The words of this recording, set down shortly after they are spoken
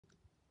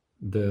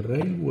The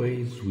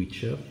railway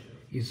switcher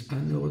is a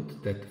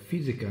node that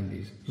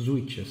physically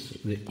switches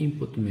the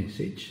input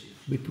message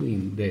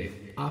between the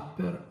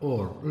upper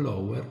or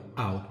lower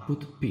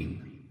output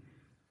pin.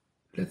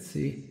 Let's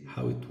see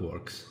how it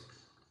works.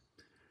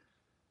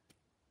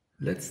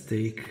 Let's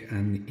take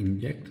an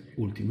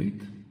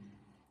knx-ultimate.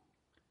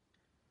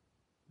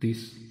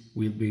 This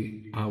will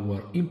be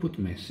our input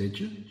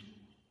message.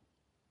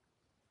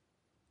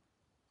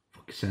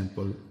 For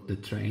example, the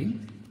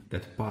train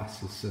that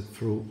passes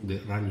through the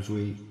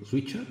railway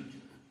switcher.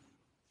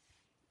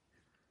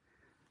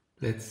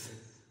 Let's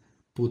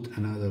put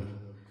another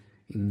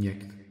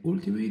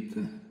knx-ultimate.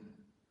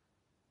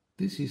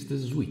 This is the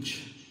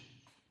switch,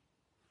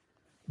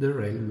 the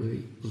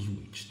railway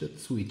switch that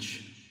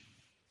switch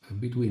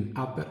between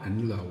upper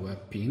and lower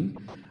pin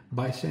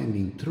by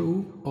sending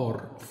true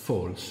or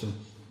false.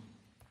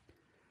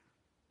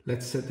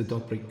 Let's set the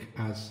topic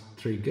as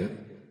trigger,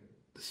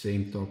 the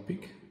same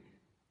topic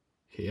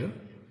here.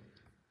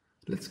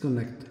 Let's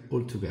connect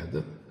all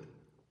together.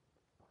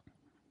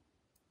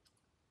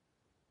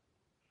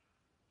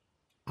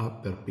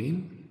 Upper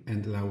pin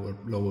and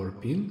lower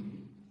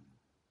pin.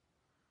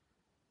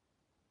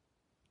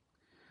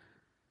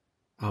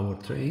 Our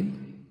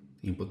train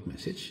input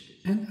message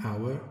and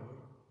our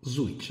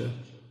switcher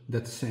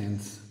that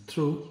sends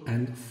true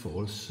and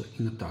false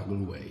in a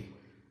toggle way.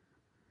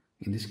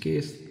 In this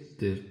case,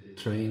 the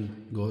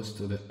train goes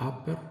to the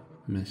upper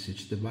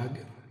message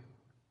debugger.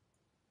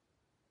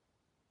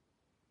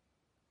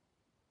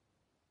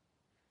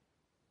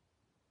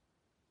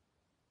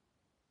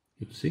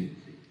 You see,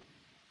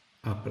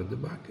 upper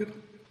debugger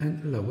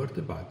and lower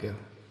debugger,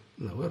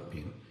 lower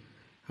pin.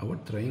 Our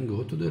train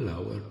go to the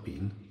lower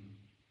pin.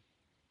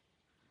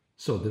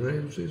 So the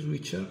railway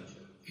switcher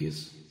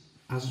is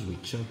a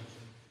switcher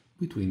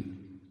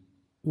between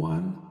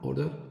one or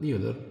the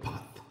other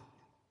path.